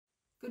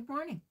Good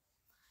morning.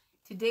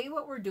 Today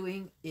what we're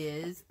doing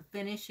is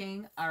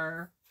finishing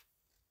our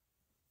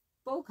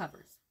bowl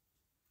covers.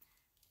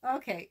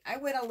 Okay, I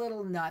went a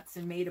little nuts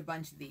and made a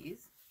bunch of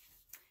these.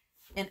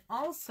 And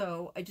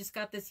also, I just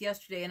got this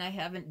yesterday and I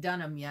haven't done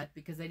them yet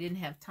because I didn't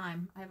have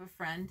time. I have a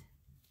friend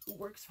who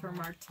works for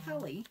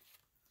Martelli,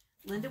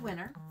 Linda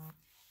Winter,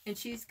 and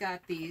she's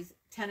got these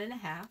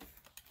 10.5.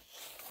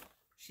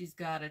 She's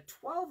got a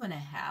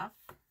 12.5,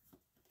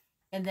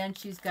 and then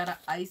she's got an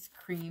ice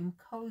cream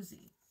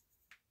cozy.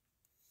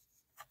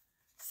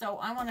 So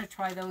I want to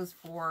try those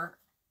for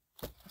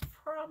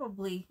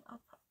probably,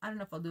 I don't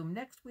know if I'll do them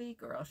next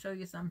week or I'll show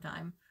you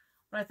sometime.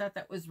 But I thought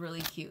that was really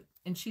cute.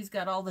 And she's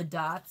got all the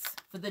dots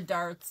for the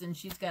darts and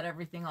she's got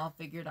everything all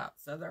figured out.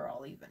 So they're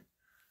all even.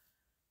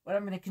 But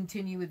I'm going to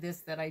continue with this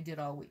that I did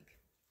all week.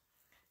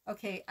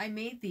 Okay, I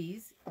made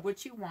these.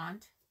 What you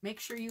want, make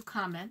sure you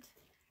comment.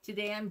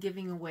 Today I'm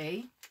giving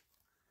away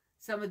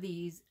some of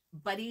these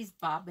Buddies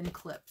Bobbin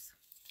clips.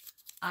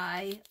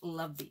 I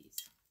love these.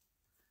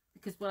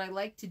 Because what I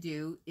like to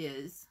do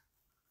is,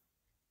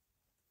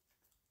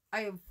 I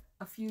have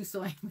a few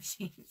sewing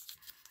machines.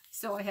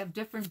 So I have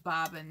different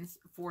bobbins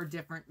for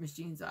different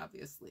machines,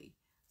 obviously.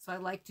 So I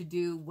like to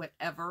do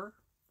whatever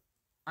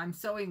I'm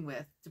sewing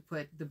with to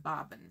put the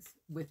bobbins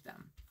with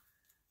them.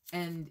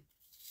 And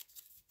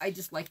I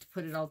just like to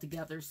put it all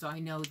together so I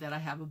know that I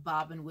have a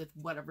bobbin with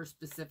whatever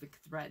specific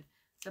thread.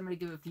 So I'm going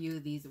to give a few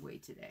of these away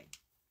today.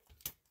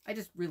 I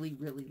just really,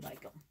 really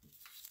like them.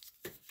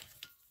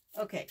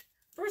 Okay.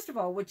 First of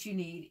all, what you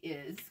need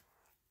is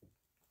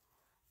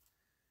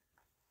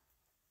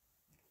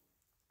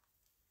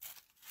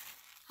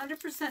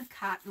 100%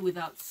 cotton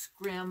without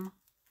scrim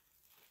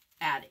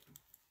adding.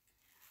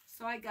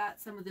 So I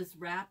got some of this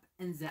Wrap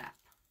and Zap.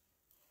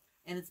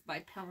 And it's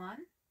by Pellon.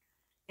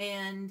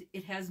 And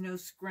it has no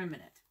scrim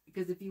in it.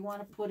 Because if you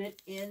want to put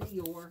it in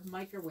your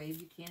microwave,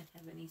 you can't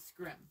have any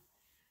scrim.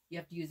 You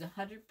have to use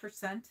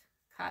 100%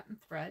 cotton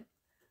thread.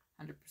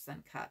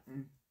 100%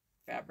 cotton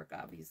fabric,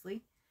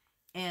 obviously.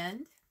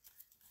 And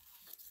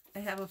I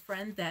have a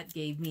friend that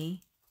gave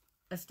me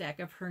a stack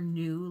of her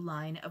new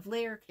line of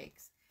layer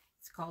cakes.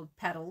 It's called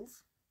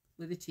Petals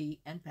with a T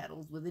and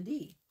Petals with a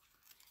D.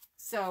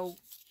 So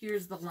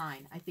here's the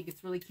line. I think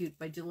it's really cute,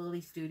 by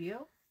Jalili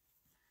Studio.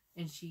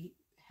 And she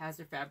has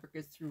her fabric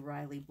is through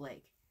Riley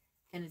Blake.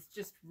 And it's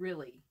just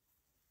really,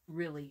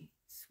 really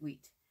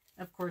sweet.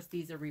 And of course,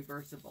 these are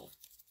reversible.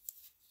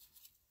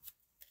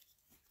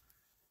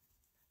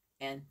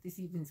 And this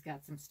even's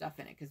got some stuff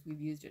in it because we've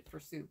used it for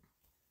soup.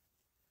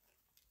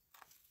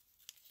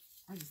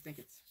 I just think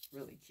it's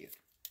really cute.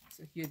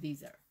 So here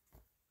these are.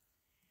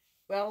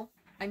 Well,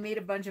 I made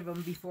a bunch of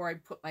them before I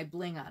put my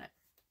bling on it.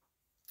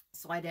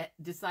 So I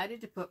decided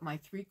to put my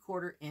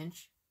 3/4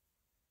 inch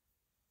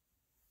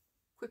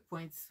quick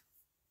points,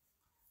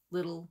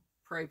 little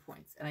prairie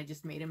points. And I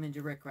just made them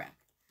into rickrack.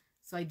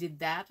 So I did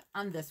that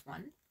on this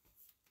one.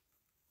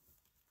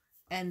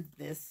 And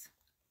this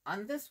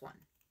on this one.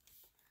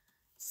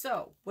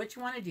 So what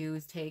you want to do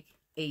is take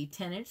a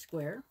 10-inch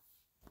square,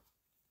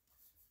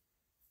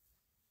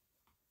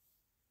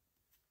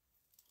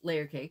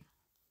 layer cake,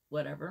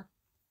 whatever.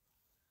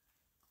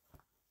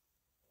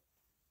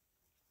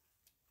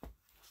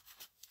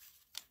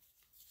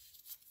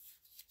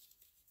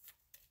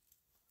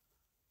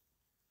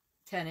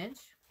 (10-inch)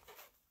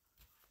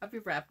 of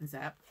your Wrap and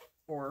Zap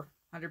or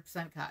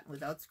 100% cotton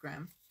without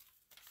scrim.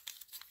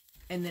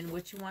 And then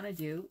what you want to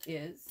do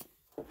is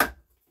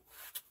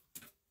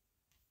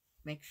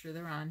make sure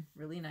they're on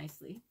really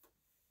nicely.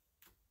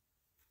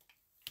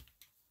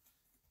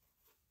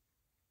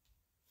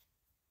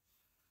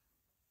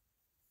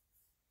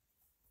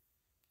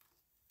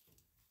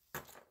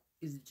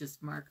 Is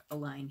just mark a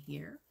line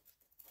here.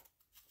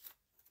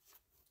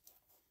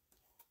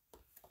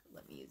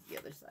 Let me use the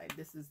other side.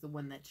 This is the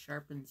one that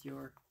sharpens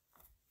your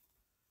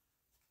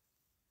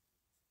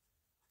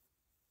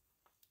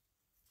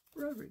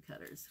rotary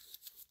cutters.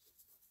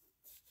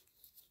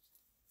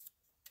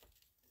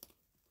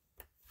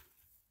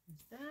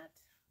 There's that.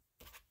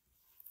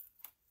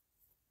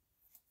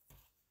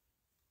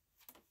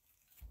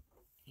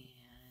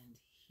 And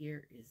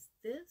here is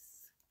this.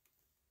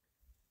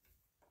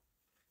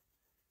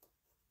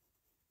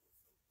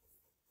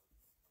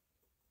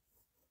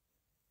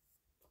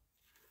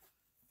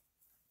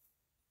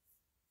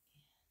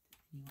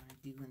 You want to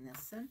do in the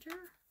center.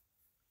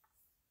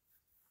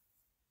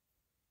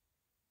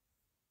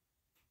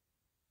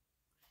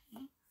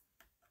 Okay.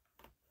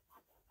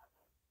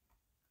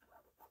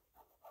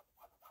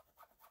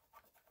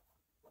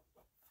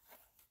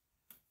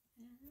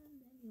 And then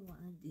you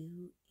want to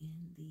do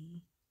in the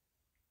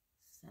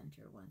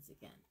center once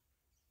again.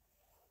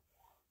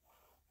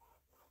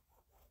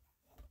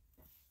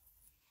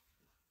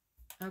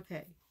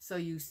 Okay, so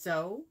you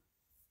sew,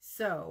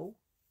 sew,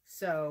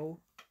 sew,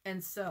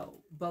 and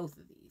sew both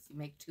of these. You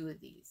make 2 of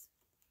these.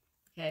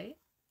 Okay?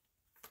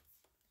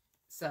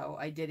 So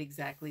I did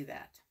exactly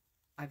that.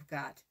 I've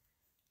got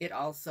it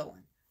all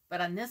sewn. But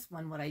on this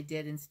one, what I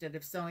did, instead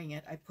of sewing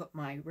it, I put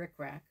my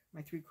rickrack,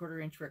 my 3/4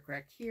 inch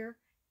rickrack here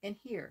and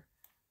here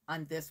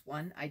on this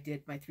one, I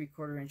did my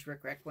 3/4 inch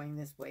rickrack going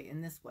this way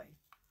and this way.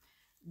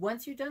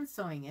 Once you're done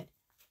sewing it,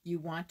 you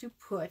want to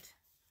put...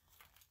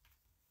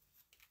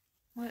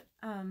 What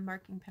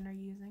marking pen are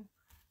you using?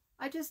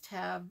 I just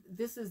have,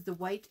 this is the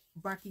white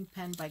marking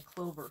pen by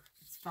Clover.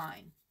 It's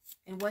fine.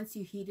 And once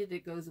you heat it,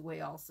 it goes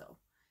away also.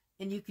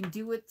 And you can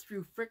do it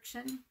through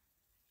friction.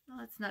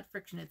 No, it's not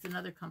friction. It's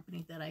another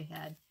company that I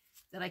had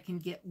that I can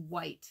get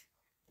white.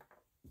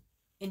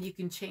 And you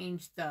can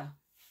change the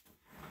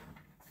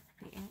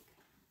ink.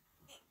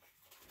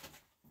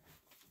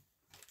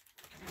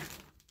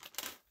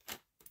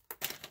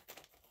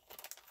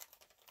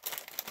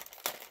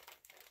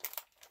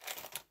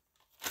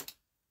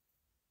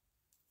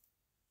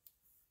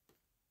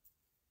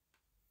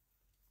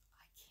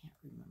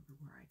 Remember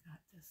where I got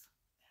this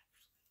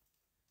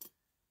actually.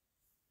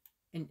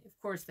 And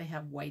of course they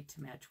have white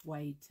to match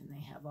white, and they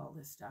have all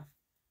this stuff.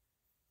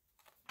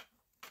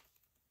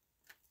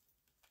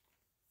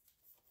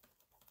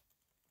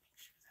 Make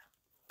sure that.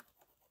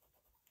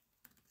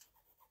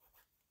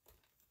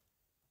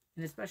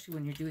 And especially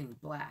when you're doing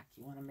black,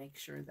 you want to make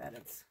sure that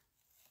it's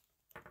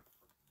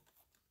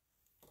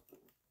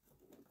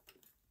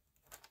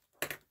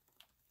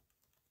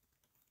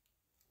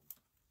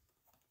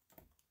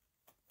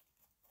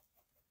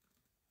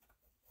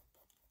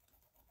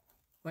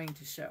going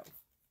to show.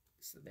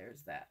 So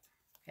there's that.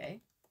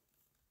 Okay.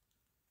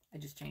 I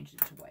just changed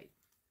it to white.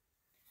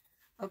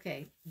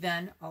 Okay.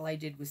 Then all I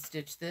did was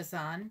stitch this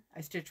on. I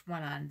stitched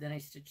one on, then I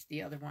stitched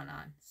the other one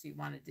on. So you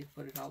wanted to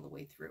put it all the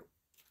way through.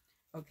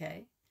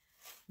 Okay.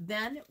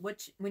 Then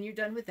when you're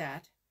done with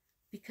that,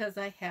 because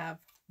I have,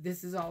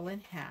 this is all in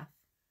half.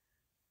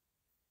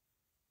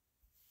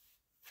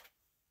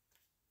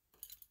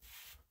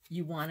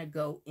 You want to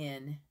go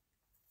in,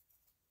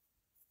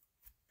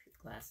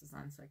 glasses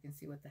on so I can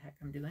see what the heck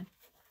I'm doing.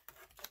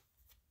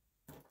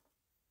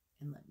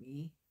 And let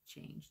me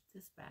change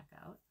this back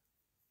out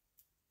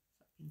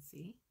so I can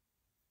see.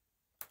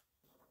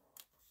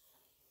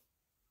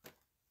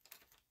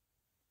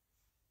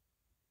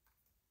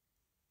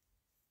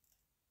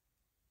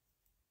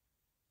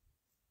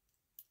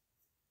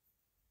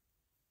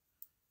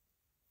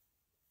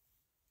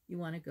 You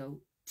want to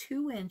go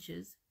 2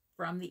 inches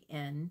from the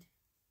end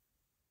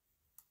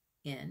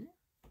in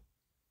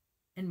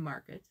and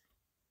mark it.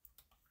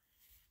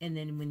 And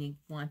then when you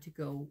want to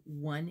go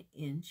 1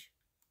 inch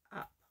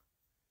up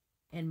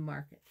and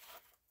mark it,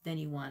 then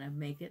you want to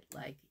make it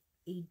like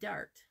a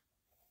dart.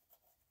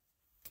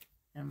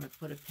 And I'm going to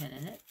put a pin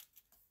in it.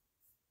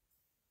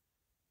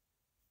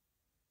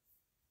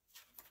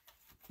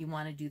 You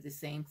want to do the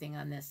same thing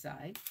on this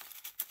side.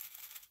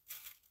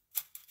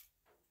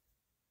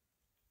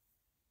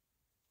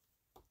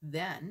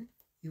 Then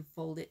you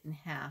fold it in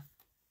half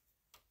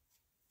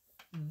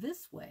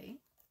this way.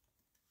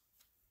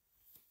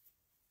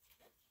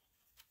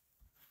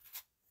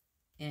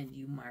 And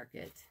you mark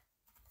it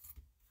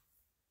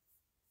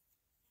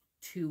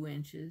 2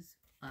 inches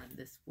on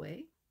this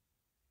way.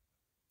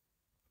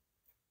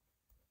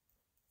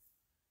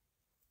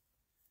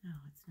 No,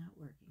 it's not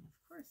working.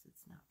 Of course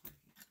it's not working.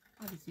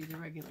 I'll just use a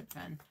regular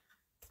pen.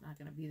 It's not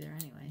going to be there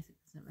anyways. It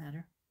doesn't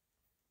matter.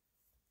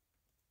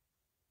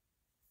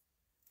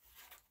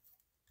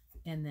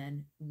 And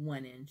then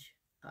 1 inch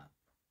up.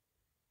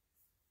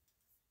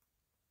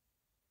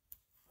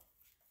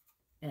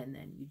 And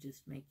then you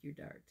just make your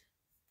dart.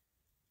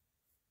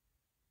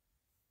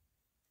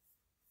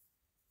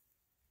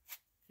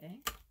 Okay,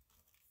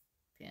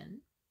 pin.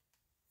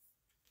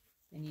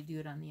 Then you do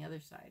it on the other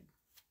side.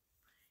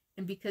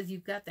 And because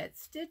you've got that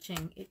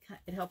stitching, it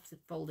helps it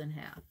fold in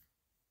half.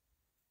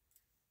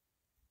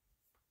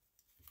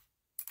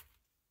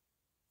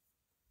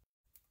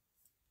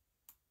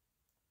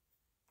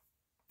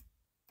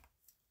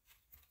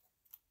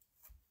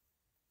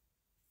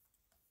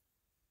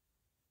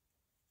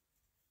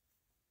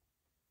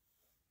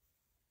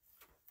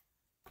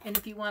 And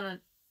if you want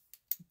to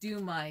do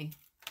my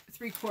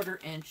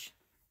 3/4 inch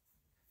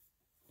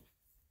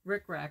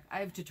rickrack,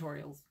 I have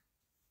tutorials.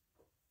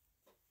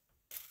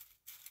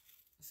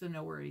 So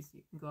no worries,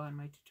 you can go on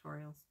my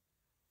tutorials.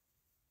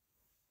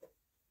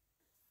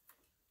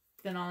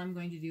 Then all I'm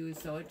going to do is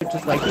sew it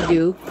just like you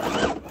do.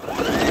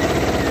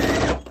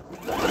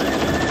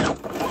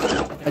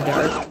 A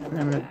dart, and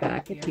I'm going to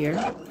back it here.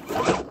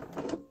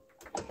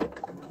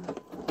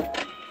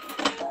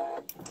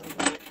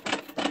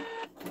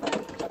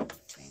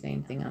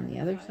 Same thing on the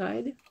other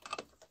side.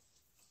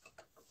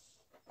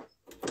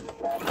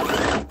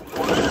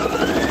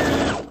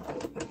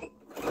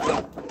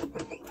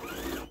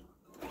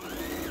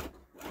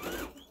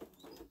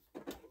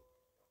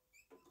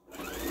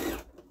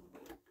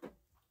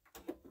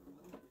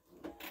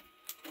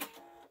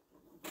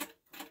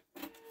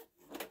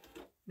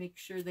 Make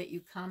sure that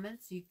you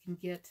comment so you can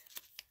get,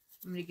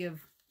 I'm going to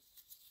give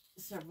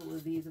several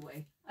of these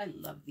away. I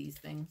love these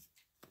things.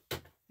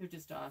 They're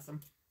just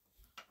awesome.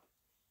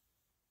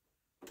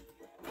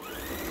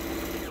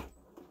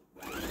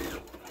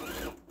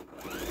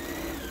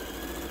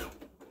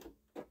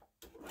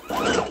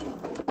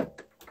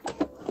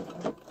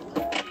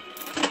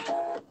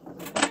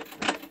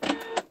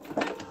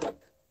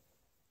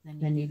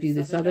 then you do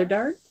this other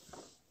dart.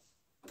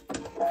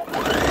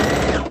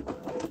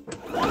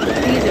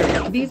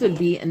 These would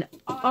be an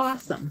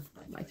awesome,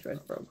 my thread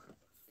broke,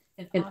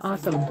 an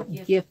awesome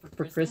gift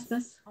for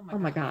Christmas. Oh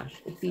my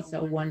gosh, it'd be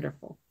so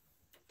wonderful.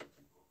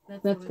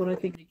 That's what I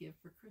think to give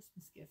for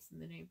Christmas gifts in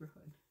the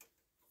neighborhood.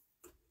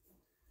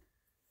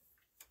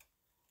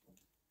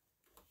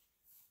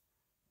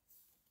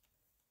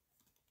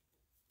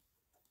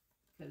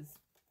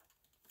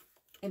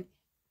 And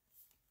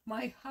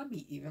my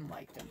hubby even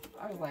liked them.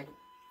 I was like,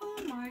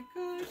 oh my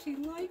gosh, he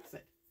likes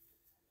it.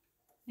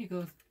 He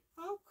goes,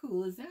 how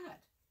cool is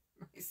that?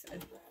 I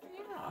said,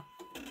 yeah.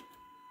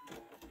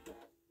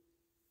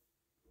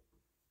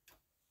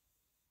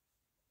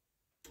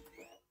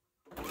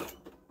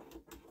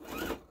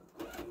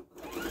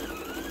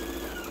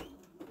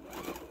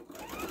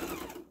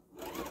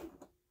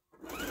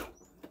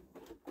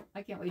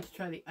 I can't wait to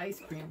try the ice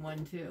cream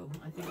one too.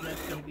 I think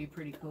that's going to be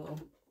pretty cool.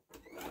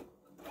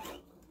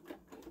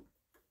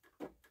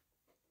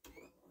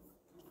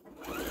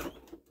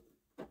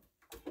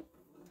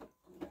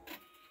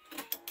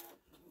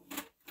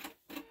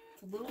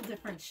 It's a little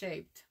different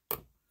shaped,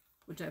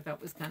 which I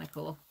thought was kind of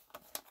cool.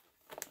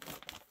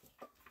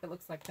 It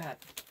looks like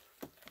that.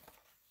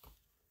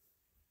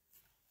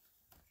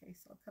 Okay,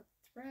 so I'll cut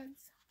the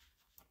threads.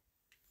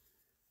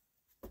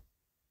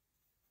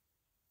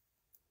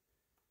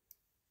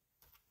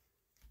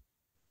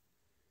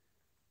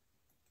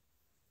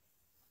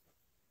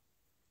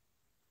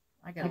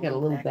 I got a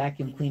little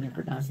vacuum cleaner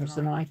for down here,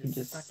 so now I can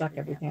just suck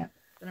everything out.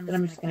 Then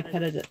I'm just going to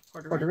cut it at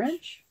quarter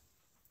inch.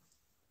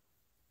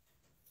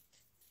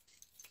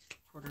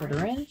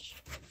 Quarter inch.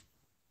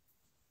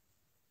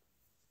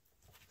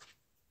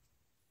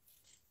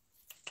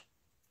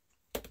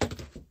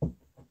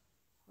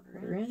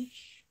 Quarter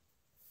inch.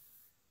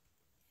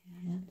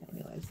 And I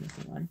realize this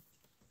is one.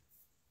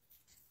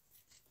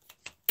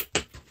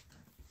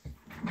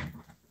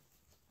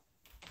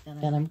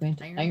 Then I'm going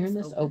to iron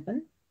this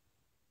open.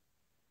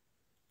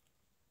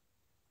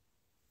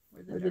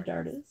 Where the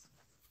dart is.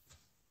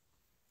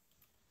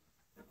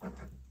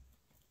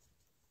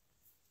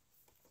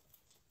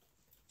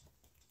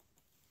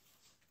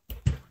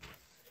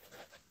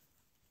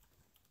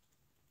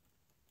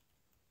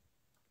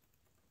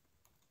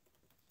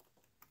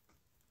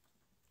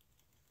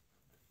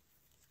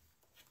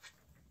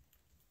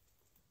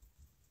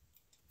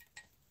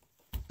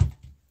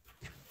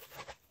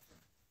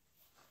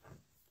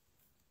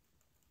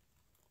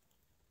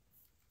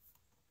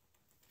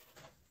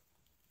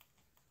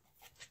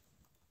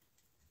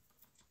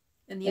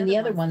 And the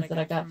other ones that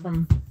I got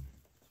from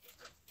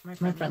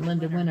my friend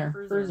Linda Winter,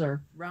 hers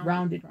are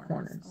rounded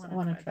corners. I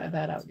want to try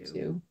that out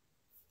too.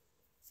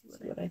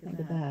 See what I think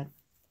of that.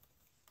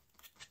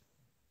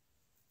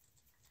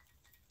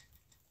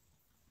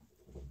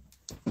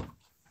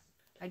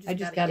 I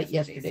just got it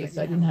yesterday,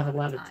 so I didn't have a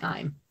lot of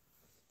time.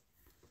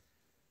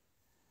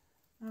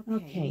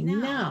 Okay,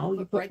 now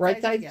you put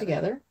right sides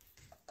together.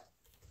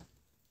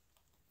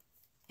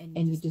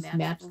 And you just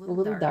match the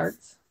little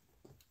darts.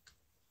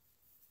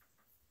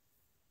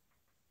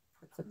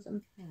 Put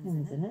some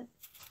pins in it.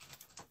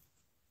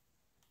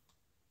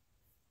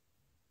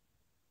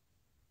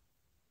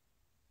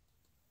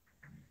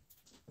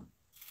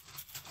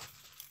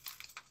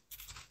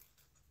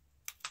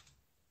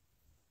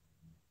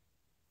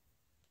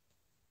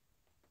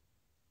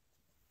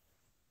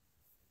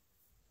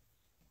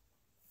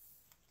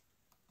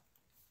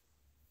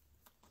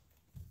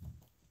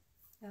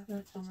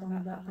 That's just all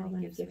about how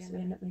many gifts we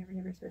end up making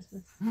every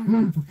Christmas.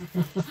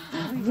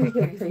 We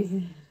get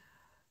crazy.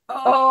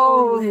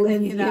 Oh,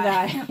 Lindsay and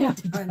I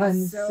have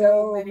done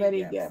so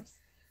many gifts.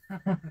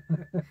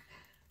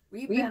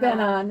 We've been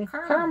on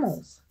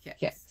caramels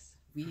kicks.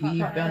 We've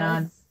been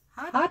on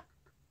hot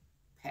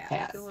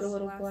pass. The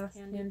little glass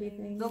candy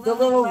thing. The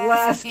little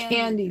glass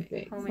candy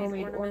thing.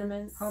 Homemade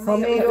ornaments.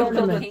 Homemade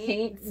ornaments.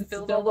 Paint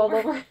Spilled all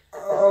over.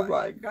 Oh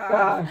my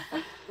gosh.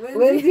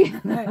 Lindsay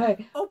and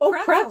I. Oh,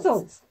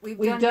 pretzels.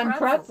 We've done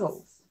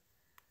pretzels.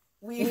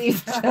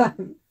 We've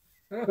done.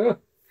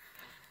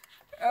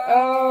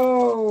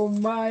 Oh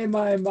my.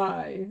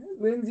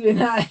 Lindsay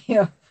and I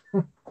have.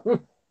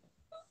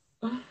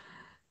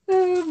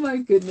 Oh my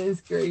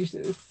goodness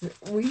gracious.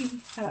 We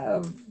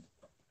have.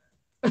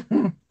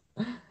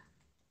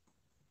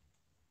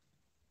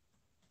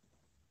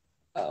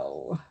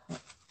 Oh.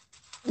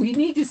 We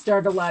need to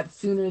start a lot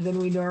sooner than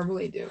we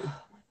normally do.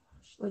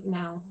 Like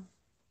now.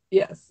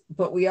 Yes,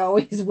 but we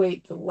always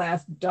wait till the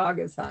last dog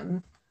is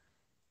hung.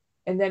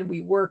 And then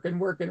we work and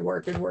work and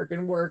work and work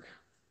and work.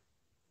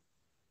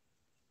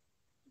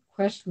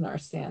 Question our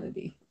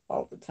sanity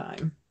all the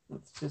time.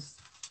 Let's just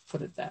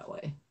put it that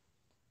way.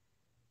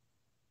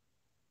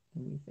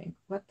 And you think,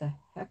 what the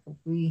heck have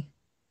we...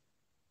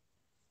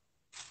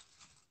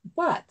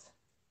 But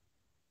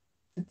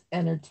it's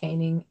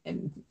entertaining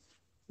and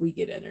we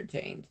get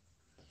entertained.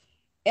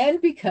 And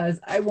because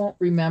I won't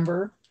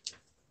remember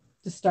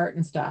to start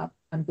and stop,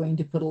 I'm going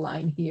to put a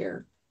line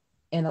here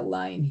and a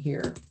line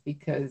here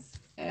because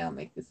I'll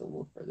make this a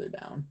little further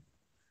down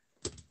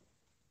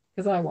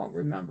because I won't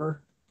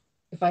remember.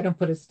 If I don't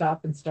put a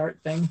stop and start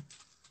thing,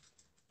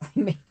 I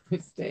make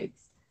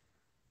mistakes.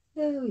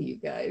 Oh, you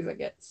guys, I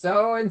get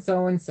so and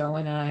so and so,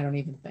 and I don't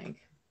even think.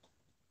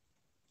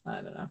 I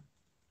don't know.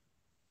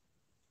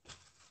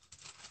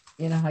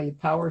 You know how you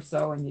power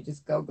sew and you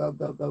just go, go,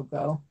 go, go,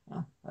 go?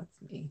 Well,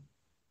 that's me.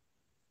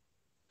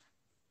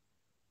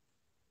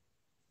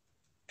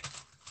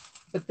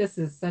 But this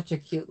is such a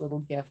cute little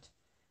gift.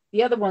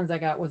 The other ones I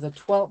got was a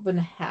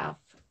 12.5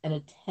 and a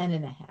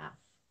 10.5.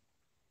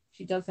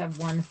 She does have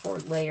one for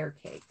layer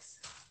cakes.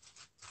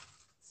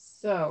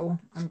 So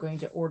I'm going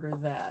to order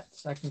that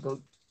so I can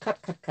go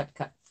cut, cut, cut,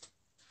 cut.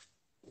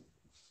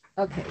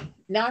 Okay,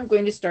 now I'm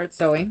going to start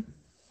sewing.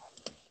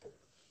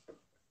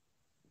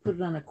 Put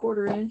it on a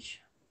 1/4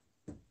 inch.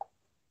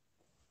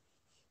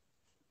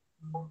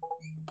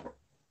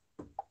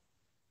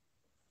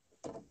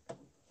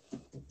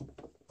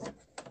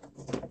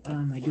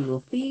 My dual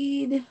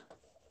feed.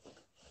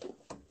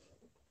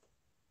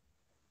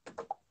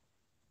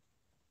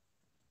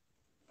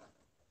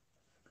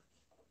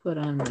 Put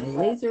on my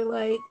laser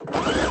light.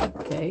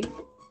 Okay.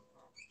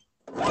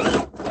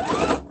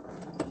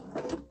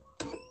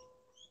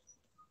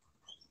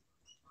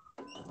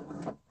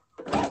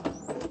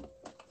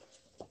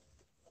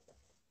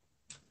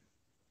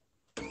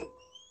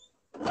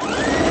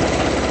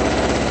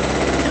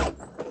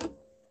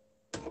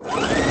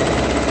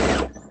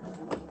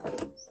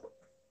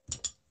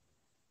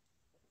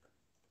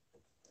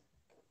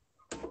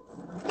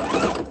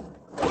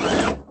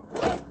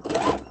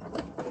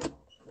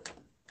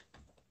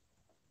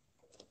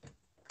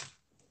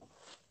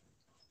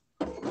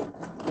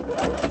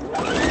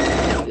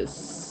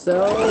 Just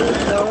sew,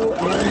 sew,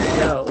 and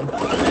sew.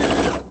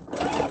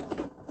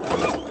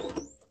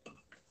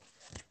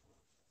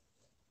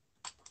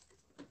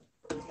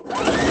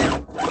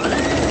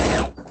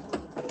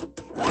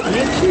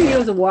 Make sure you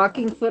use a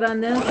walking foot on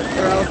this,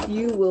 or else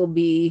you will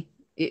be,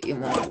 it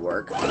won't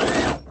work.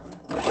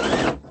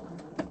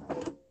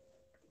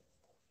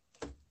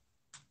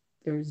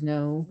 There's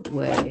no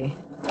way.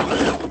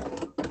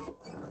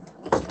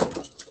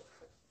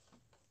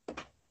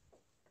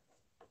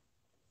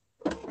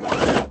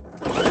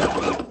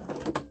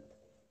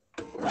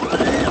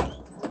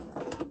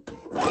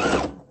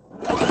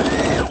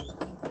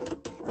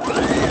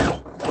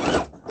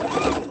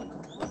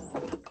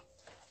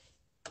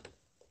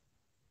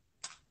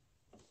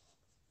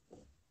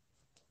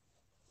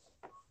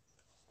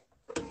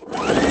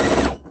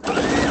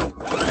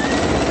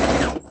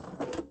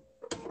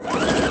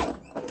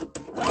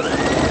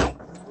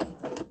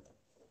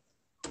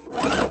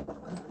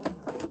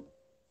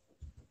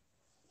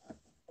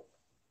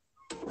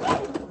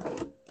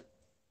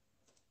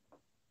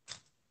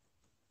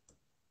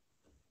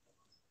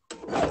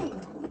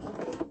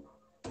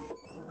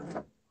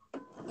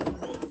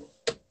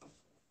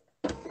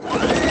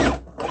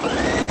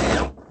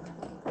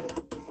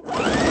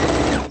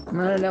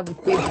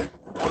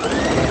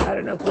 I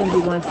don't know if Lindsay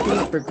wants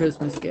these for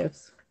Christmas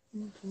gifts.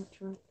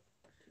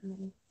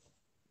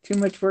 Too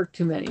much work,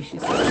 too many, she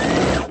said.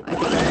 I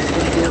think I'm just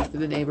going to do it for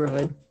the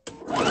neighborhood.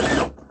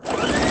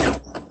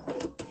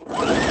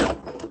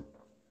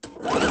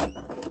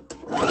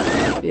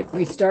 If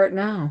we start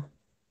now.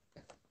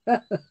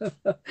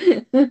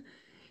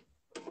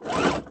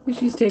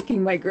 She's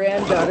taking my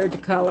granddaughter to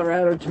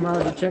Colorado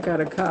tomorrow to check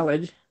out a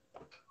college.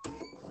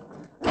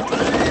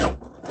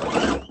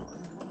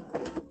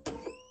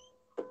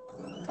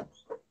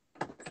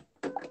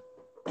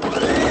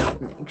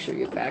 Make sure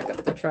you back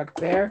up the truck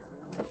there.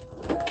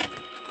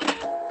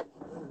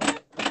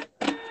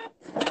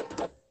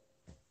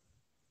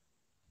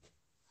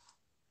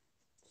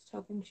 Just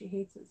hoping she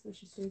hates it so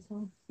she stays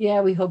home.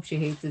 Yeah, we hope she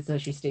hates it so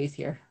she stays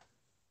here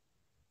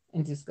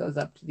and just goes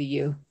up to the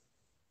U.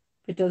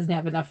 If it doesn't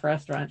have enough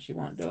restaurants, she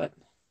won't do it.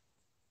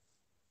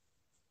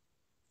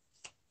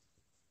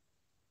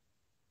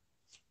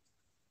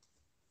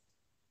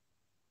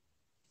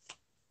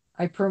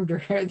 I permed her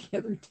hair the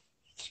other day.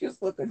 She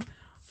was looking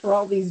for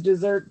all these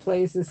dessert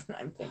places, and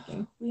I'm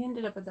thinking. We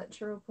ended up at that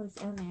churro place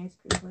and the ice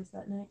cream place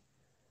that night.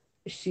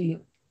 She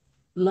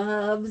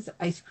loves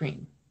ice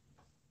cream.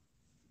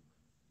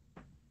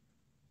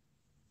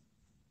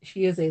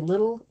 She is a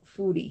little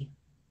foodie.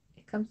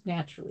 It comes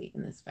naturally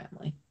in this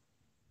family,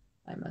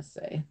 I must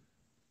say.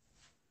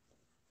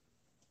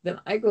 Then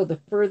I go the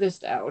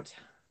furthest out.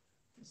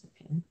 There's a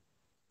pin.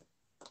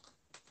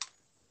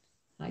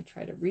 I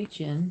try to reach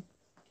in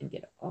and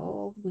get it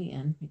all the way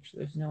in. Make sure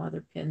there's no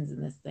other pins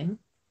in this thing.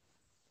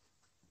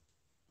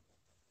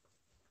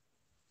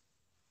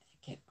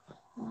 Get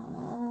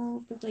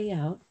all the way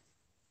out.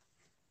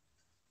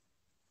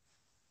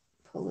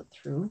 Pull it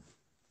through.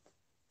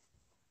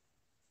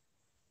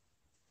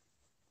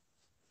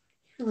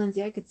 Here,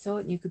 Lindsay, I could sew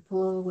it and you could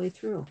pull all the way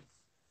through.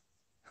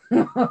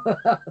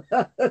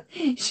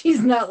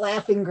 She's not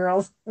laughing,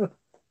 girls. Are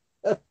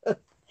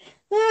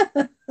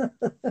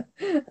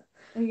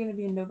you going to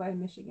be in Novi,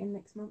 Michigan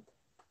next month?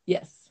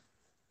 Yes.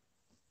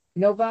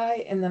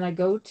 Novi, and then I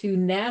go to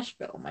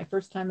Nashville, my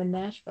first time in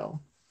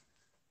Nashville.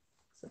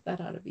 So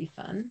that ought to be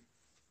fun.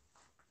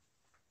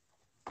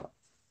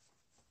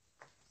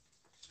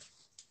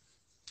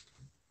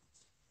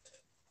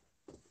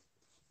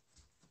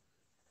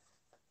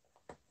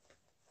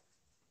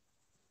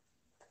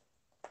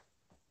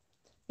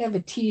 have a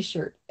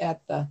t-shirt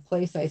at the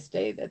place I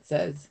stay that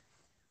says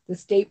the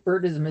state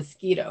bird is a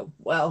mosquito.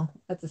 Well,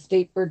 that's a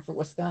state bird for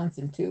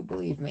Wisconsin too,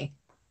 believe me.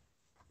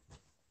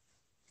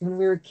 When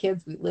we were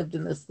kids, we lived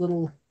in this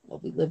little, well,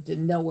 we lived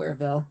in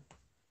Nowhereville.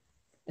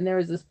 And there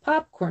was this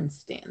popcorn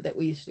stand that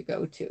we used to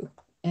go to.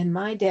 And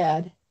my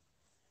dad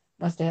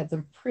must have had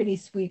some pretty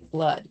sweet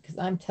blood, because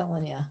I'm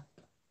telling you,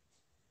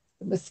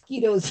 the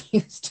mosquitoes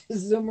used to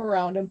zoom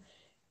around him.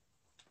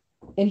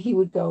 And he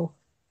would go,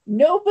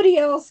 nobody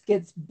else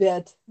gets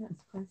bit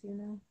That's Quincy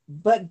now.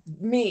 but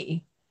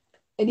me.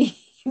 And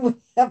he would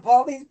have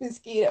all these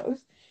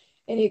mosquitoes.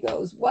 And he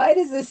goes, why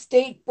does a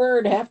state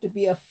bird have to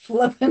be a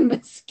flippin'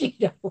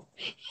 mosquito?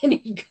 And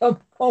he'd come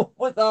home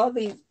with all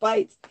these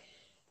bites.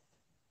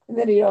 And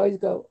then he'd always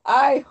go,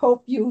 I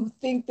hope you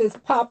think this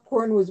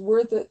popcorn was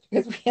worth it,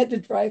 because we had to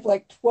drive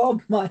like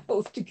 12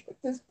 miles to get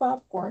this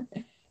popcorn.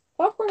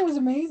 Popcorn was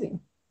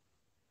amazing.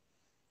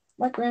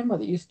 My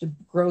grandmother used to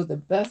grow the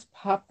best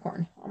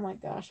popcorn. Oh my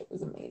gosh, it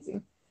was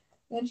amazing.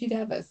 Then she'd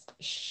have us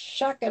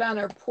shuck it on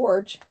her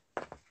porch.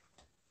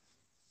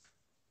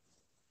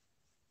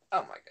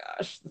 Oh my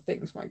gosh, the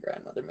things my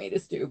grandmother made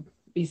us do,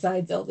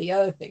 besides all the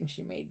other things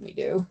she made me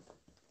do.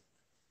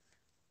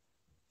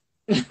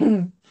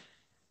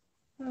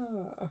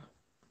 Oh.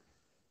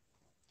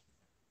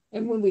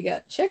 And when we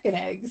got chicken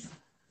eggs,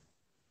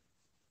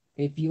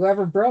 if you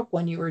ever broke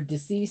one, you were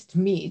deceased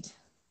meat.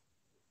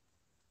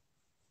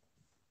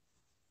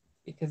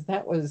 Because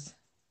that was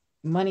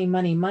money,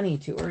 money, money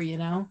to her, you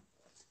know?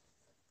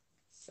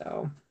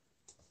 So,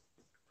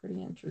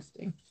 pretty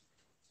interesting.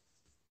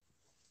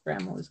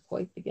 Grandma was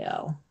quite the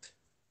gal.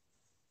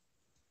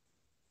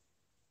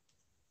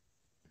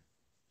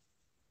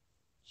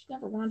 She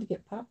never wanted to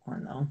get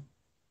popcorn, though.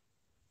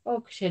 Oh,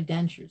 because she had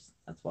dentures.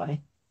 That's why.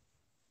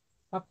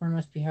 Popcorn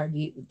must be hard to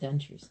eat with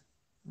dentures.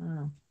 I don't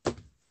know.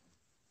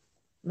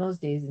 In those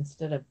days,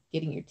 instead of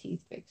getting your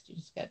teeth fixed, you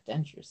just got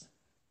dentures.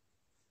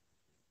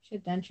 She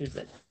had dentures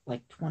at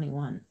like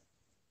 21.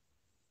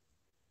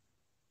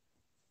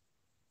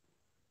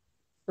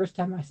 First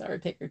time I saw her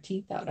take her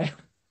teeth out, I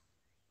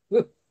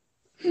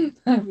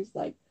was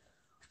like,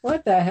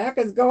 what the heck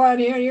is going on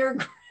here,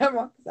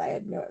 Grandma? Because I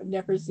had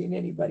never seen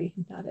anybody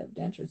not have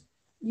dentures.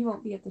 You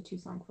won't be at the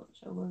Tucson Quilt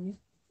Show, will you?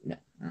 No.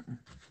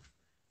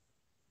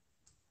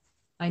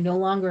 I no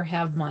longer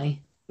have my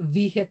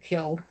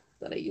vehicle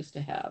that I used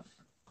to have.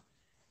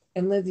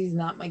 And Lizzie's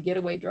not my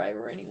getaway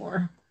driver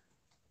anymore.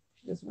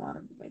 She doesn't want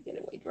to be my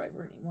getaway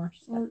driver anymore.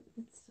 Well,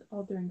 it's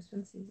all during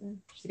swim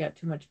season. She's got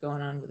too much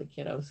going on with the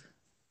kiddos.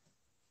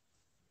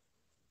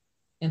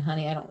 And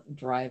honey, I don't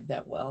drive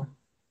that well.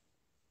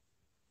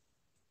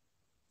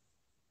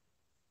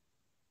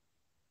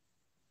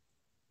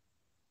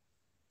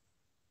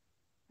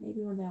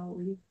 Maybe one day I'll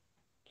leave.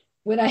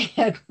 When I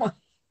had my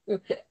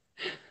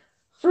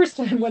first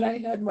time when I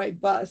had my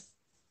bus,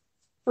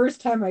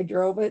 first time I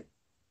drove it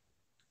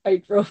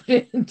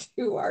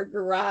into our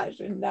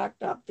garage and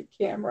knocked off the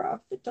camera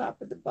off the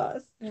top of the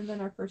bus. And then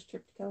our first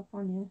trip to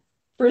California.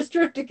 First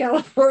trip to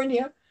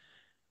California,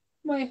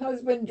 my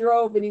husband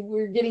drove and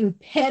we were getting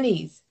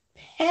pennies.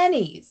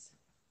 Pennies.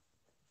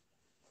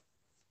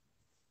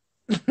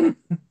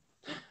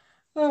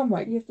 Oh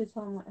my. You have to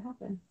tell him what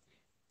happened.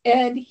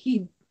 And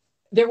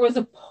there was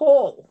a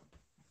pole.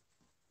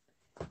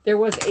 There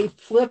was a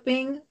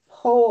flipping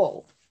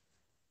pole.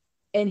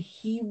 And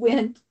he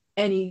went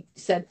and he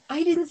said,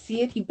 I didn't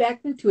see it. He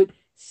backed into it,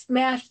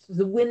 smashed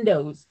the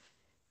windows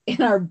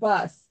in our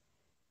bus.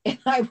 And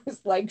I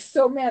was like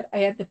so mad. I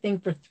had the thing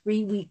for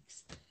 3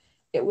 weeks.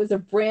 It was a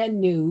brand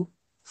new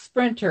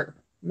Sprinter,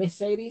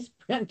 Mercedes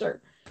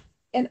Sprinter.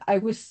 And I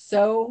was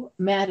so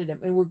mad at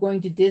him. And we're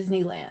going to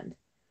Disneyland.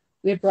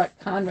 We had brought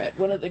Conrad,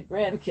 one of the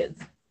grandkids,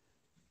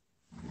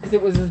 because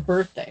it was his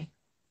birthday.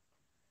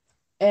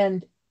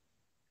 And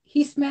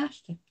he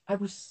smashed it. I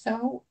was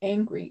so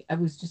angry. I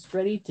was just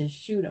ready to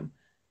shoot him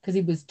because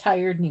he was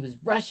tired and he was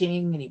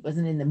rushing and he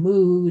wasn't in the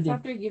mood.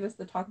 After he gave us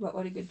the talk about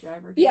what a good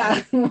driver he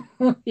Yeah,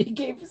 was. he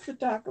gave us the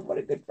talk of what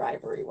a good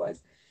driver he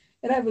was.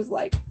 And I was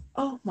like,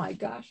 oh my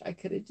gosh, I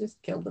could have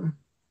just killed him.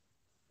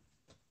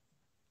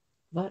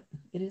 But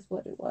it is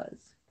what it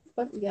was.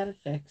 But we got it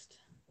fixed.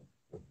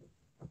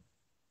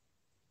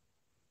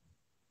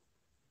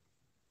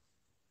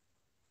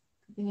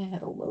 I think I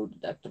had a low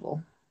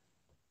deductible.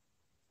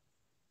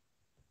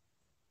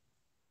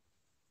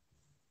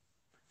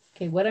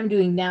 Okay, what I'm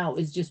doing now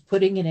is just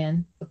putting it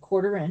in a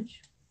 1/4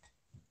 inch.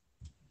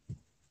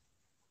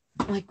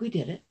 Like we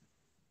did it,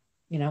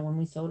 you know, when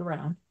we sewed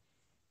around.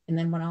 And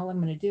then all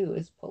I'm going to do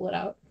is pull it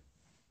out.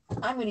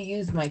 I'm going to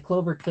use my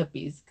Clover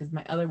Clippies because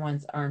my other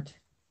ones aren't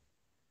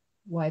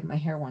wide. My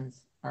hair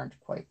ones aren't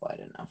quite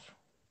wide enough.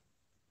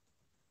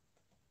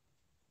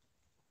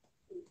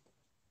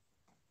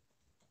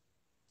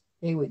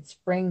 They would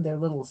spring their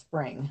little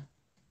spring.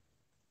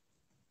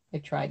 I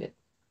tried it.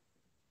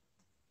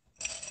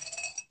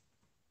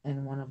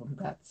 And one of them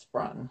got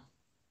sprung.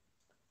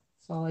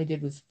 So all I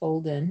did was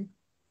fold in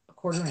a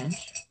 1/4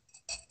 inch.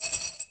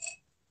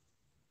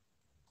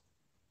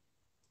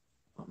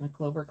 Put my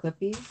Clover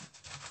Clippies.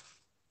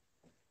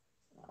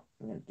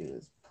 I'm going to do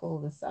is pull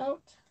this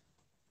out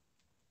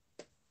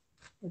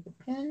with a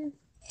pin.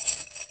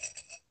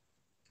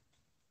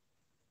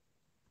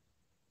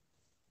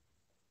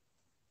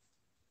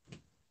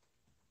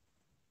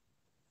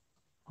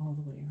 All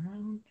the way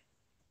around.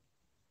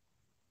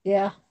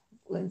 Yeah,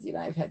 Lindsay and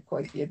I have had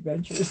quite the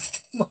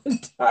adventures. One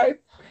time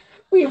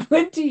we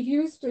went to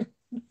Houston.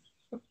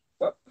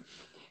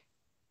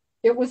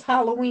 It was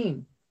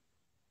Halloween.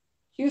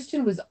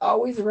 Houston was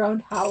always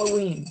around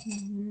Halloween.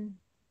 Mm-hmm.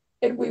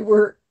 And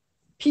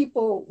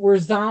people were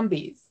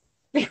zombies.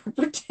 They were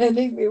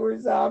pretending they were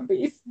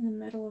zombies. In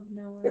the middle of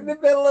nowhere. In the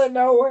middle of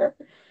nowhere.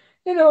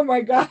 And oh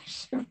my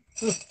gosh.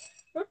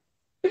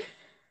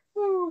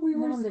 Oh, we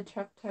and were. then when the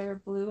truck tire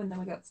blew and then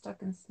we got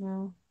stuck in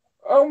snow.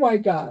 Oh my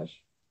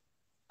gosh.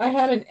 I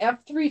had an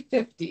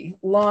F-350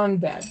 long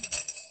bed.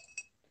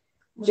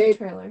 With a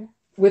trailer.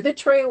 With a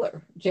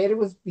trailer. Jada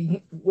was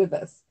with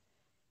us.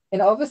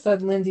 And all of a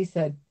sudden, Lindsay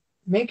said,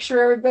 make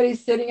sure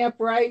everybody's sitting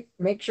upright.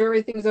 Make sure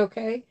everything's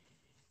okay.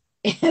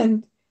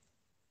 And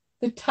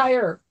the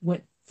tire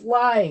went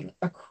flying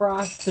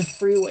across the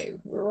freeway.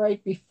 We're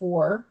right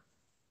before.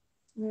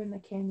 We're in the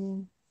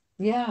canyon.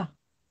 Yeah.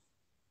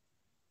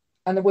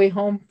 On the way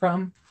home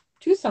from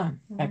Tucson,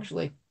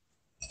 actually.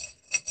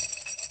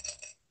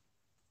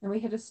 And we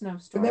hit a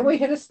snowstorm. And then we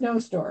hit a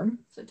snowstorm.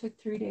 So it took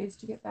 3 days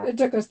to get back. It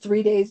took us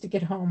 3 days to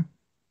get home.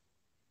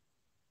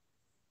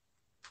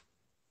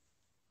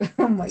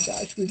 Oh my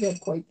gosh, we've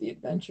had quite the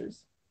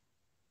adventures.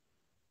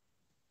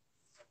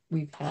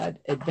 We've had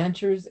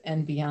adventures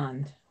and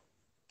beyond.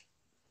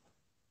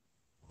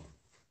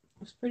 It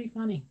was pretty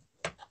funny.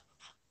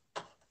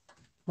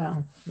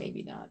 Well,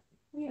 maybe not.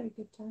 We had a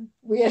good time.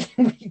 We did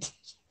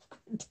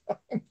good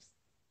times.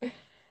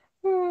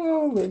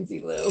 Oh,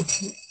 Lindsay Lou.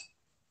 She's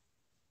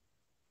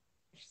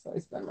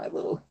always been my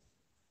little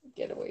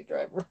getaway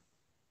driver.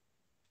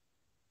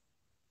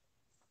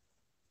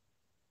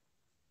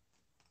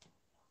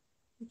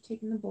 We've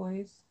taken the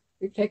boys.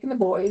 We've taken the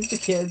boys, the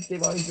kids.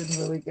 They've always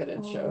been really good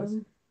at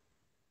shows.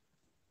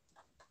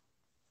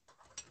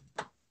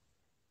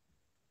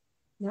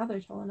 Now they're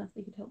tall enough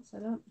they could help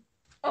set up.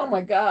 Oh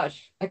my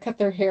gosh. I cut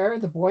their hair,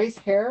 the boys'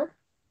 hair.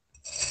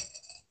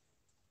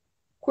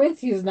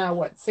 Quincy is now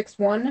what,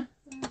 6'1"?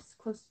 It's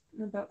close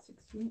to about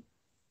 6 feet.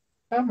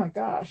 Oh my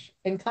gosh.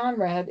 And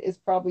Conrad is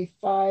probably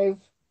 5'9",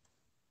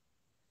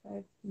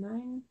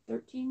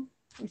 13.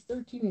 He's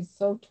 13. He's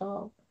so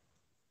tall.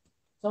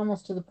 It's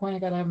almost to the point I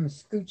gotta have him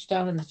scooch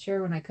down in the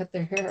chair when I cut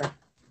their hair.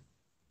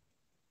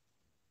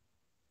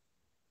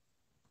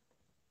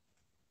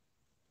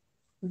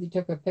 He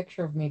took a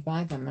picture of me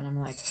by them, and I'm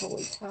like,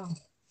 holy cow.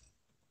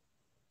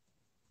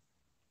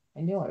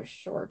 I knew I was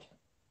short.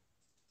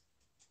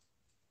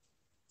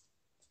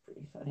 It's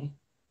pretty funny.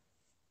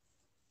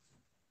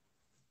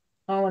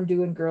 All I'm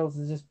doing, girls,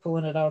 is just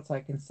pulling it out so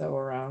I can sew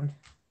around.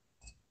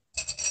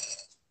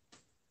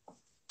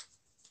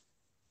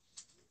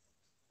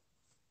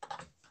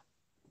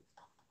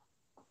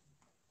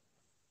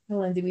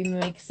 Lindsay, we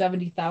make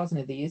 70,000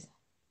 of these.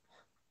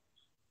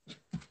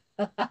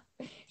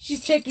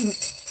 She's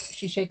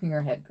shaking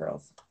her head,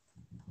 girls.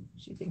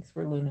 She thinks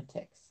we're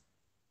lunatics.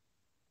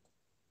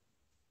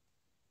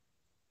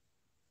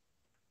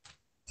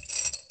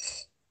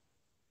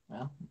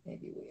 Well,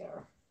 maybe we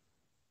are.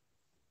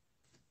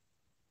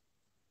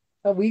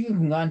 Oh, we've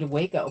even gone to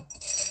Waco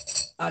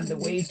on the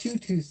way to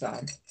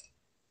Tucson.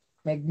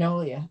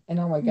 Magnolia.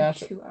 And oh my gosh.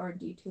 2-hour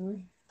detour.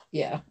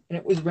 Yeah. And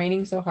it was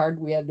raining so hard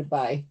we had to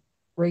buy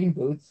rain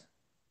boots.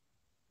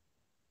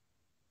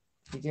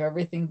 You do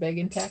everything big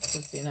in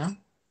Texas, you know?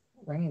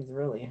 Rain's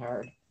really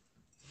hard.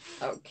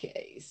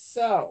 Okay,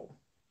 so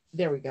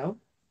there we go.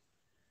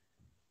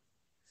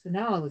 So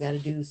now all we got to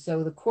do is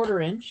sew the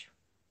 1/4 inch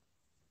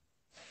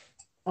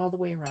all the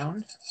way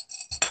around.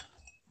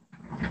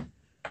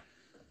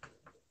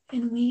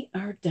 And we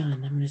are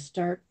done. I'm going to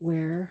start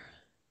where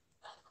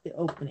the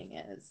opening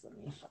is. Let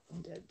me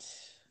find it.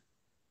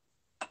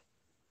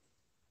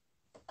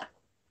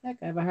 Heck,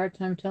 I have a hard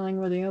time telling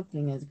where the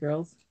opening is,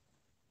 girls.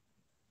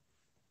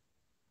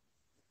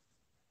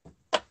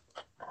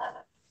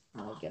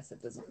 Oh, I guess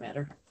it doesn't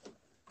matter.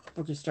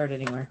 We'll just start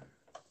anywhere.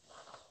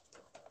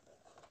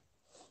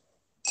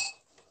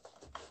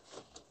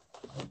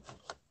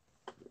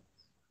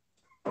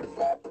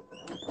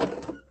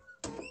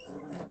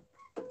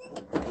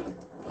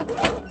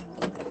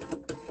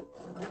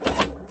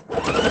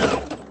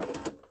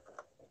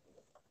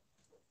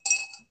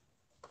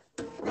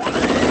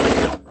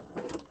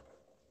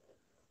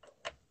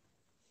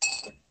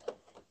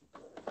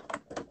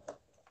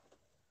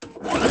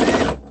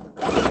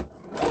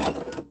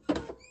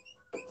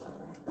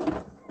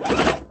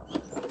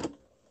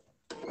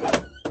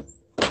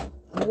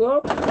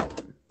 Whoop.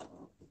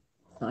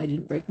 Oh, I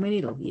didn't break my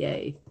needle.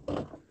 Yay.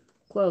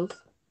 Close.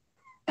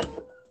 I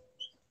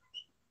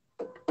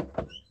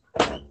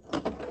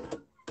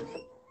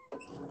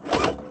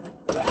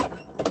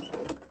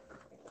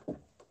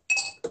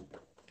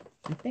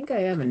think I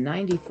have a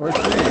 94 in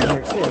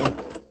here too. In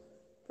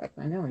fact,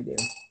 I know I do.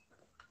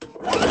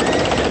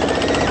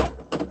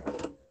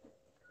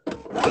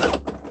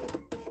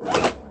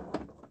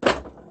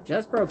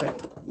 Just broke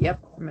it. Yep.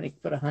 I'm going to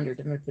put 100.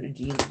 I'm going to put a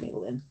jeans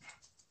needle in.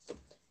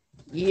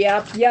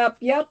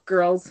 Yep,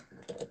 girls.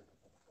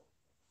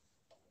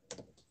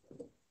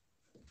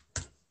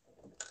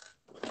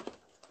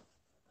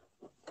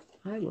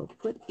 I will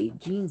put a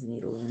jeans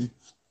needle in.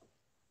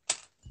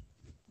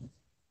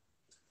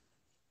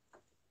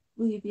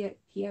 Will you be at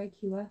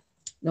PIQF?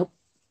 Nope.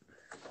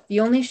 The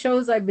only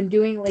shows I've been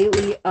doing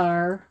lately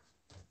are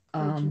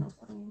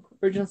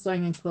original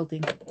sewing and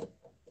quilting,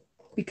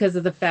 because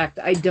of the fact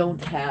I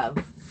don't have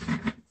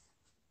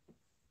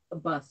a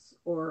bus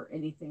or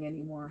anything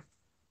anymore.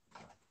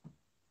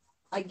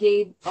 I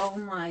gave all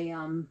my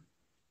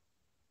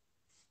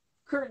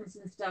curtains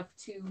and stuff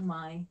to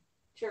my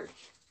church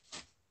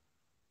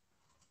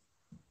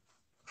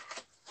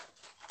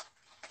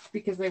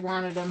because they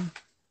wanted them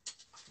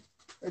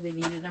or they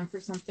needed them for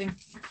something.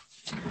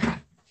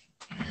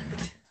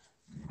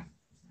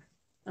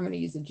 I'm going to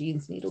use a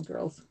jeans needle,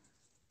 girls.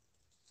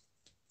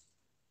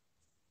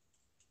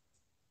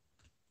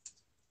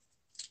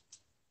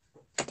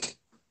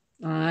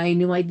 I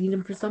knew I'd need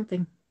them for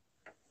something.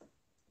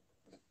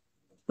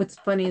 What's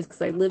funny is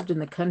because I lived in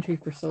the country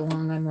for so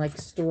long, I'm like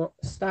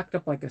stocked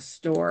up like a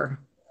store.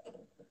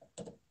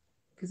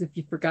 Because if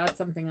you forgot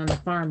something on the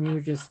farm,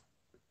 you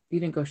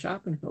didn't go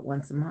shopping but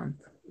once a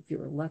month, if you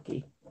were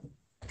lucky.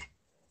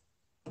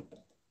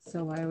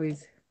 So I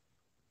always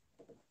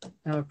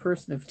am a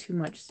person of too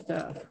much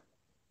stuff.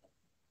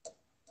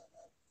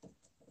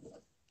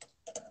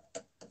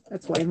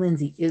 That's why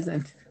Lindsay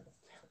isn't.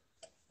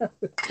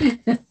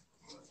 Because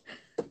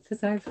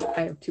I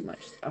have too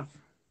much stuff.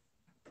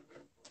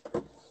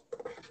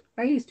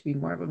 I used to be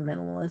more of a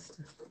minimalist.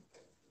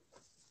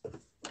 You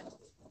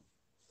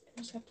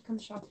just have to come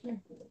shop here.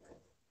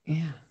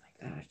 Yeah,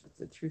 my gosh,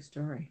 that's a true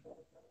story.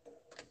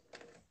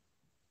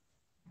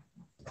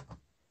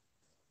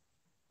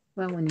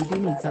 Well, when you do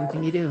need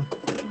something, you do.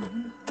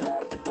 Mm-hmm.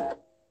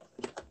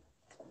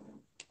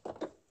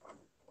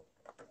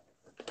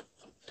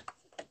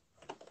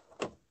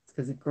 It's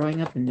because of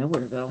growing up in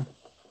Nowhereville.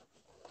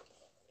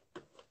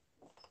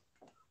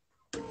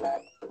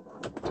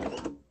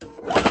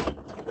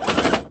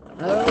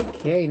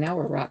 Okay, now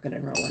we're rocking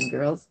and rolling,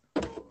 girls.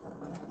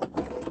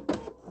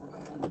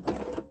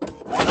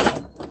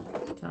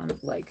 Town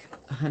of like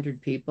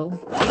 100 people.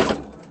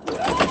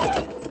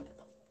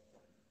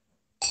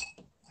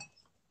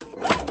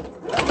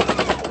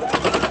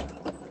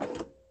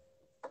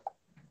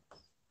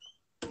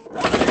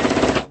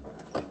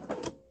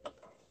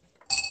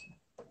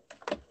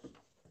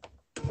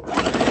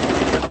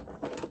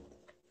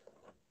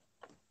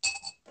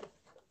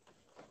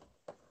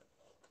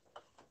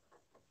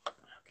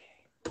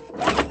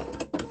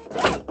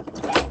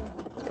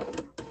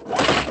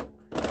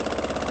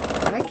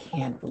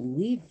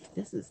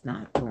 This is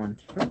not going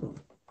through.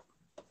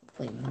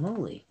 Holy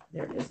moly.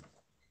 There it is.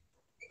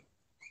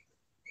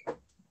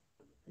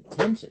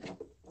 Attention.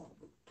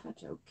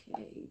 Touch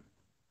okay.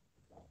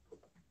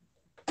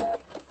 Oh.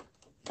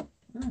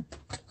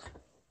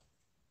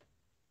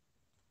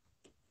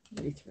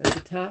 Ready to thread the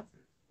top.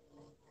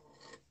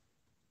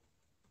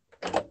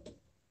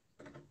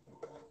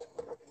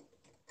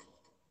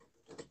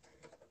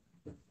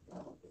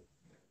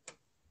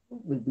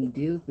 What would we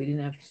do if we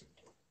didn't have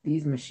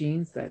these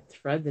machines that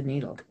thread the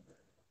needle?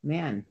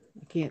 Man,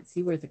 I can't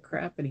see worth a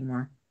crap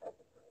anymore.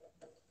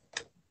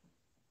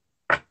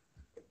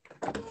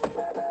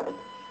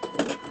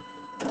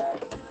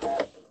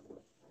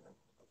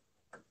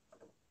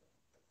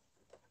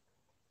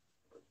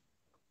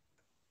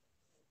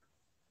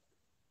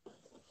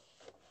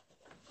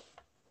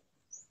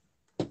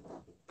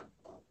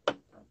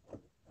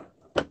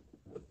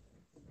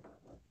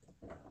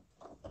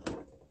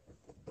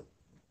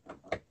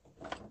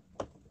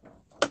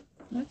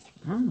 What's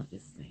wrong with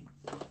this thing?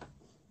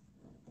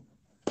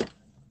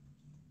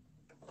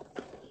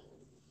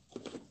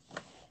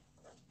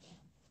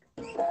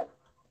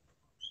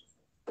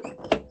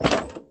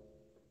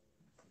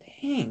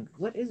 Dang,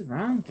 what is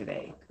wrong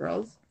today,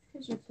 girls?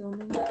 Because you're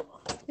filming.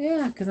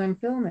 Yeah, because I'm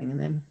filming, and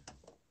then,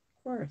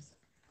 of course,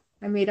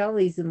 I made all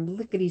these in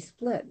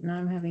lickety-split. Now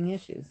I'm having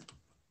issues.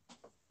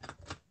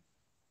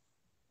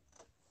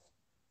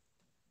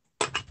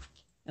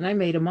 And I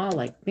made them all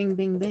like bing,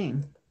 bing,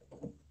 bing.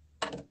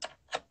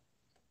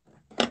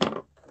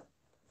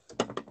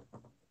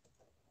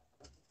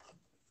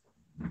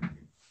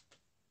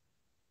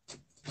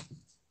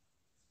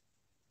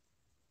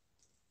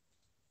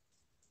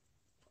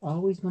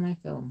 Always when I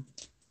film.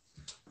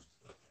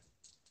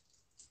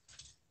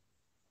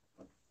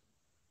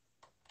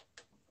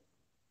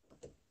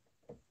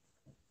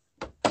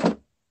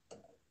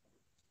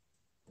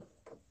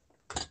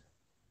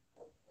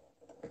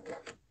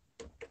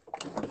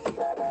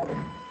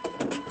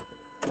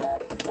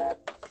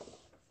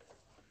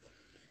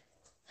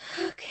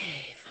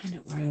 Okay, find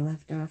out where I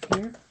left off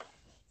here.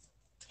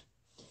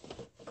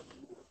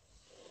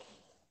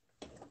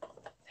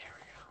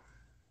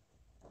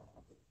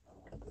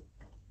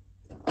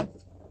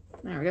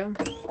 There we go.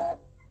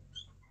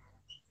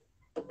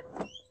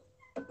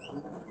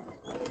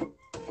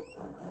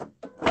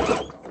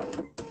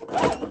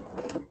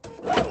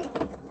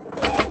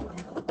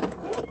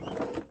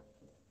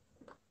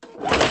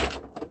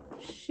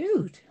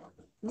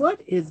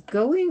 is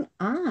going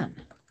on?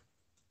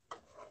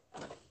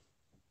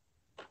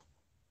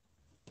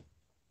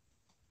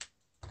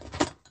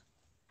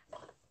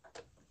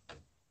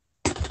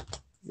 Is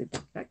it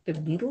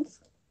defective needles?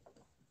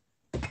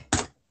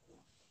 That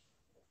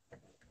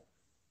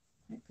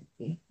could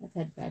be. I've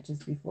had batches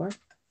before.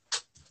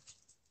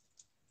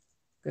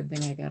 Good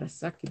thing I got a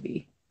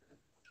succubee.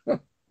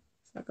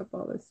 Suck up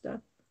all this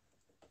stuff.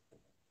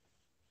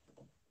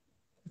 I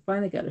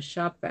finally got a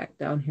shop vac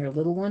down here, a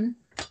little one.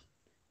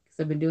 Because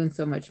I've been doing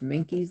so much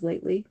Minkies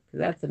lately. Because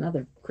that's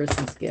another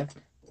Christmas gift.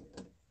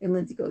 And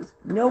Lindsay goes,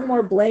 no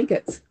more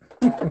blankets.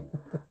 Oh.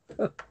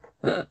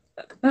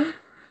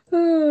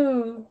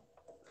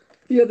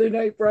 The other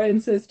night, Brian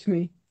says to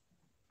me,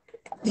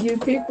 do you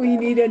think we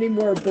need any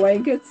more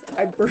blankets?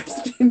 I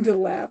burst into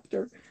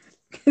laughter.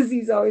 Because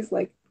he's always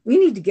like, we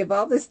need to give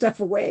all this stuff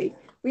away.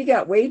 We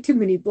got way too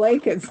many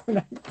blankets. And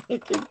I'm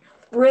thinking,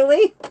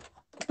 really?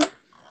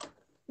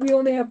 We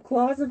only have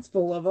closets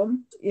full of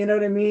them. You know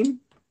what I mean?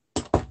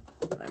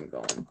 And I'm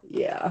going,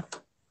 yeah.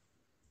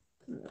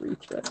 I'm going to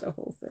rethread the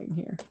whole thing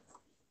here.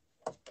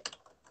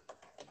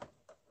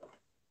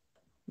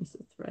 There's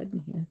a thread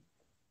in here.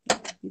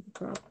 That'd be the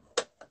problem.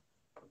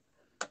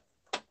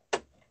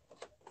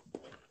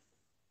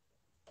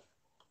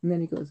 And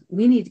then he goes,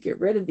 we need to get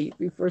rid of these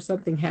before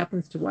something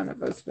happens to one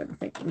of us. But I'm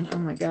thinking, oh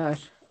my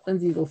gosh.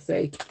 Lindsay will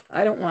say,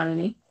 I don't want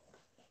any.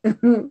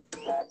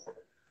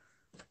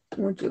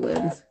 Won't you,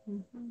 Linz?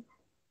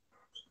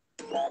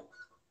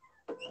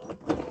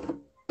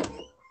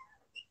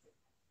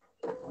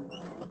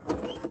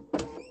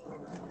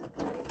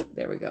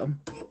 There we go.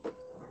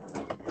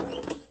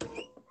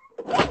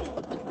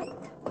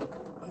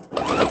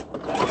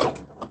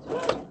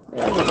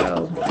 There we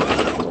go.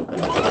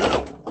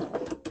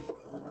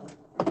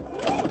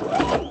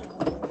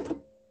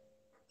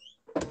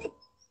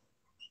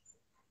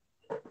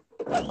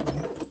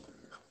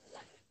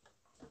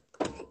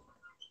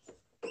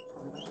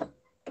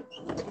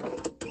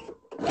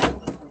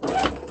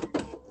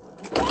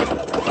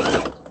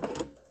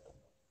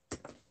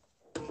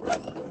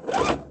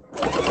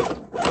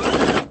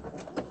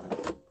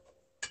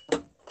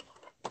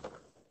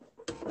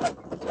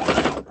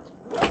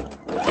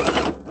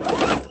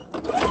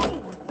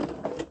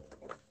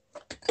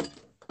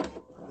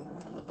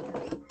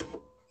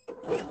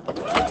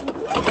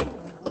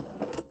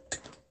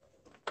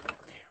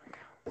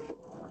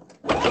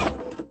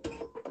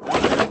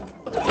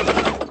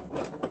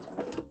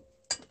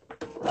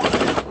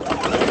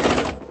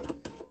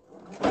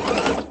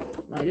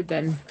 Might have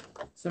been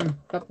some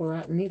couple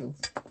rotten needles.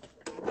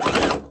 You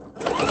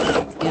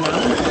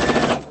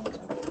know?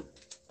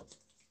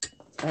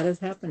 That has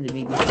happened to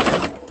me before.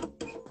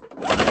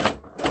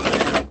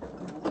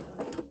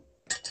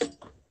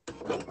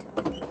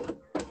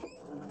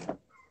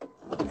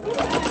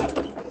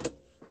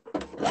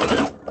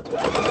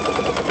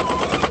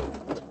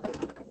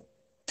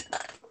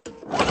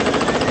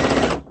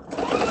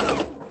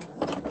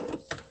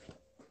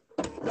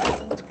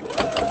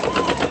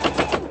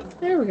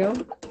 There we go.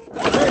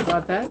 Sorry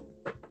about that.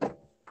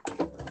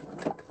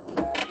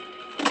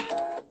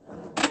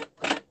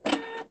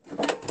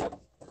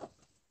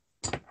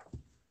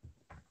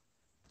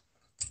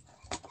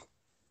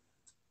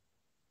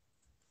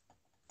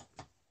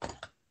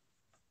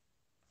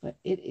 But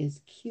it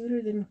is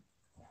cuter than,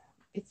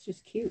 it's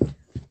just cute.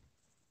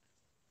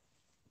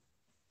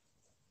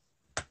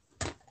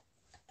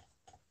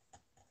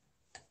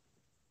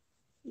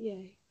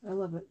 Yay, I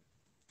love it.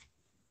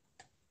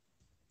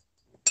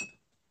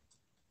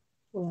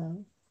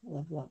 Well,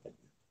 love it.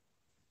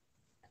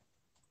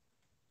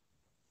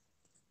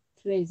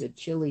 Today's a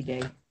chilly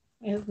day.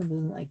 My husband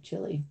doesn't like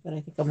chili, but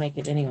I think I'll make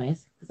it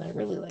anyways because I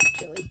really like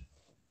chili.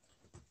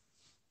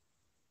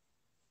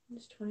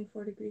 It's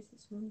 24 degrees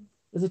this morning.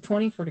 Was it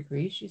 24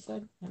 degrees, she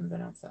said? I haven't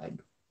been outside.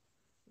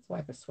 That's why I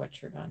have a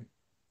sweatshirt on.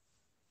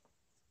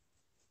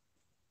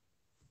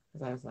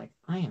 Because I was like,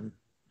 I've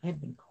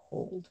been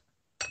cold.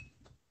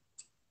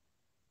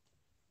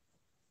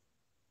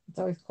 It's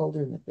always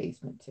colder in the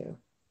basement too.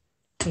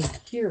 Okay,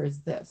 here is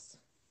this.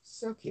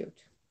 So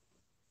cute.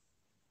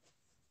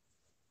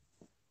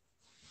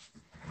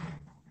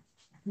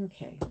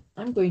 Okay,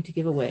 I'm going to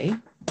give away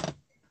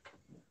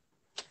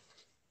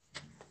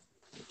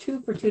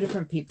 2 for 2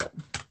 different people.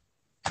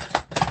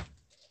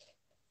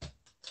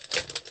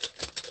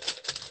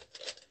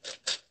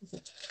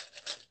 There's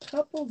a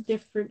couple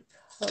different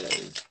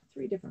colors,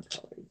 3 different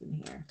colors in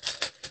here,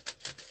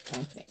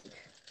 I think.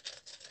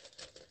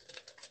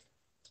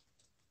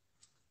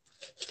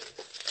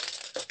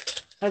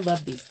 I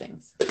love these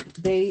things.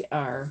 They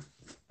are,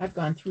 I've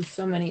gone through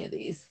so many of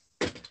these.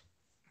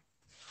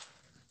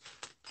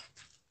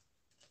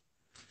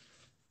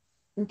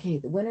 Okay,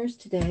 the winners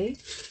today.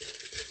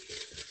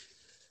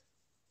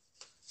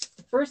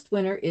 The first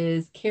winner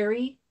is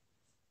Carrie.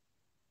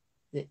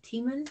 Is it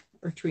Tiemann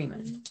or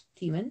Treeman?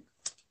 Tiemann.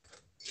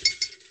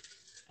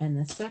 And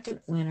the second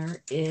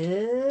winner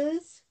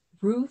is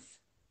Ruth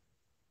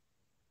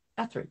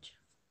Etheridge.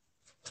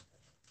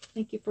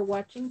 Thank you for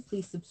watching.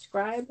 Please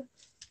subscribe.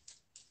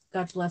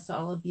 God bless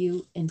all of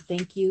you, and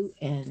thank you.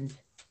 And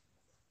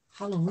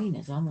Halloween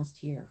is almost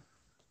here.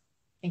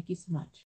 Thank you so much.